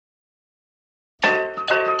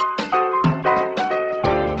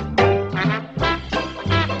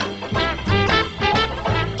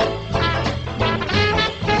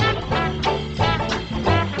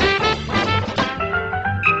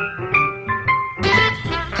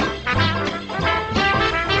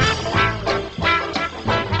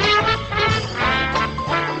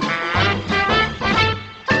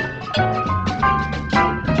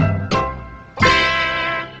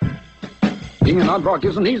Being an aardvark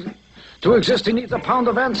isn't easy. To exist, he needs a pound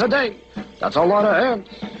of ants a day. That's a lot of ants.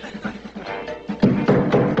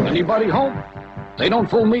 Anybody home? They don't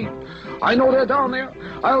fool me. I know they're down there.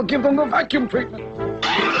 I'll give them the vacuum treatment.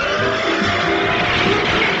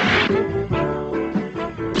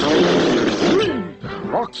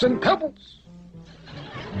 Rocks and pebbles.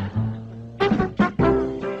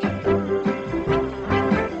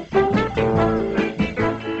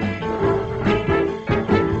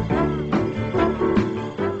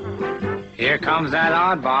 Here comes that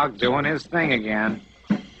Aardvark doing his thing again.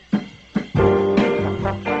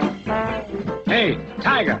 Hey,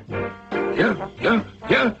 Tiger.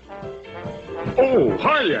 Yeah. Oh,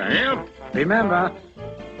 hiya, Amp. Remember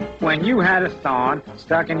when you had a thorn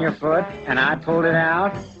stuck in your foot and I pulled it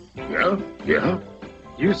out? Yeah.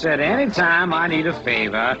 You said anytime I need a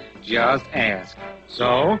favor, just ask.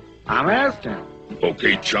 So, I'm asking.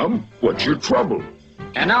 Okay, chum, what's your trouble?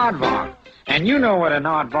 An aardvark. And you know what an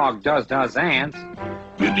aardvark does to us ants.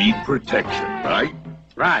 You need protection, right?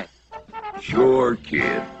 Right. Sure,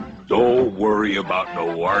 kid. Don't worry about no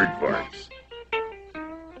aardvarks.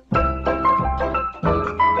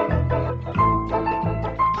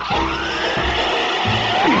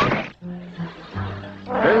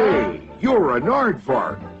 Hey, you're an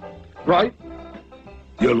aardvark. Right?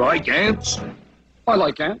 You like ants? I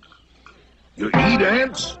like ants. You eat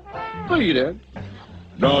ants? I eat ants.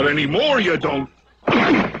 Not anymore, you don't.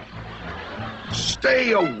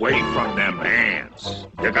 Stay away from them ants.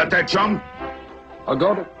 You got that, chum? I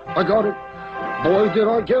got it. Boy, did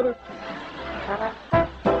I get it.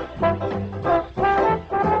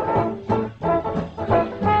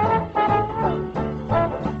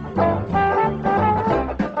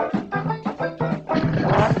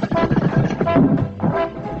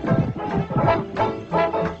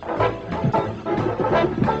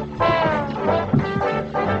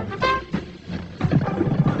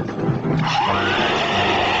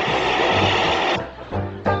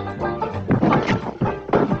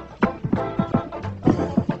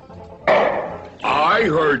 I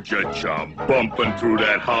heard you, chum, bumping through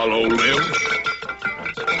that hollow limb.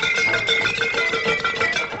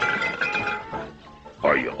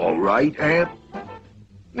 Are you all right, Ant?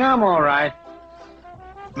 I'm all right.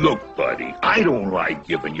 Look, buddy, I don't like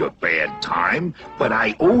giving you a bad time, but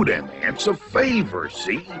I owe them ants a favor,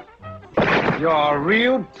 see? You're a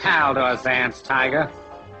real pal to us ants, Tiger.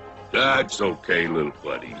 That's okay, little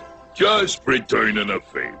buddy. Just returning a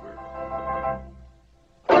favor.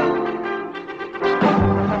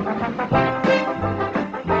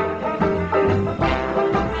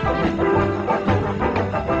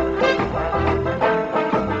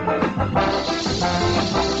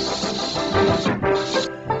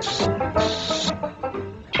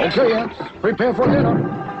 Okay, ants, prepare for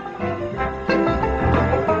dinner.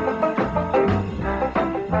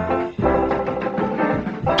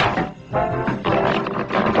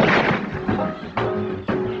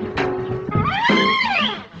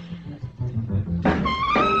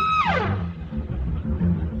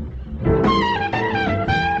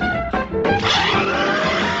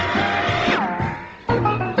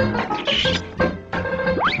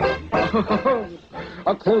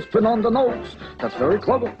 A clothespin on the nose. That's very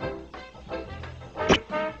clever.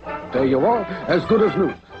 There you are, as good as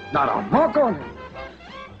new. Not a mark on him.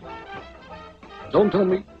 Don't tell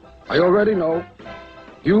me. I already know.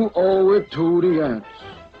 You owe it to the ants.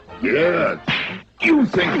 Yeah. You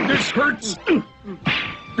think this hurts?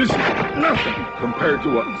 This is nothing compared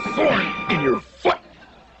to a thorn in your foot.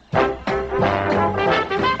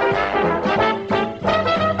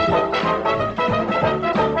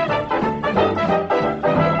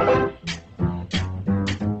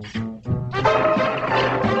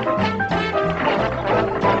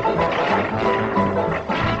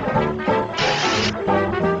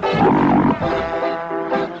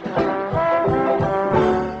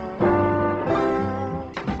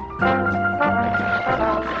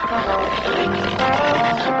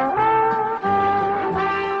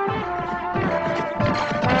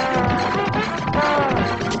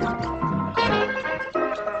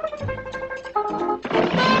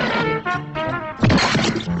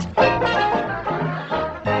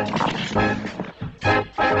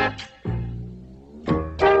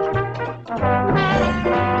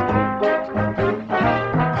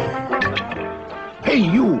 Hey,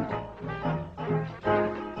 you!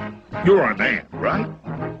 You're an ant, right?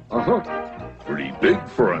 Uh-huh. Pretty big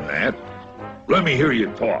for an ant. Let me hear you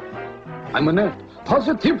talk. I'm an ant.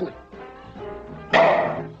 Positively.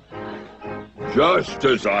 Just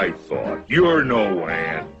as I thought. You're no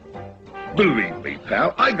ant. Believe me,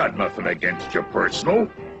 pal, I got nothing against you personal.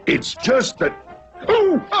 It's just that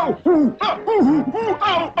Ooh, ow, ooh, ow, ooh, ooh,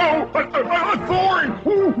 ow, ow, a thorn.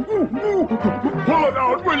 Ooh, ooh, ooh. Pull it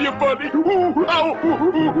out, will you, buddy? Ooh, ow, ooh,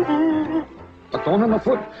 ooh, ooh. A thorn in the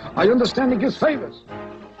foot. I understand he gives favors.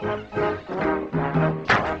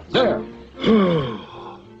 There.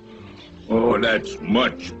 Oh, that's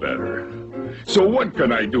much better. So what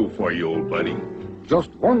can I do for you, old buddy?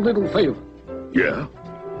 Just one little favor. Yeah?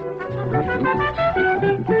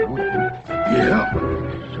 Yeah?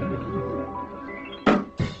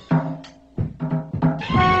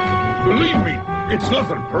 Believe me, it's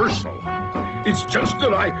nothing personal. It's just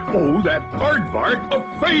that I owe that Aardvark a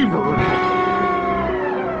favor.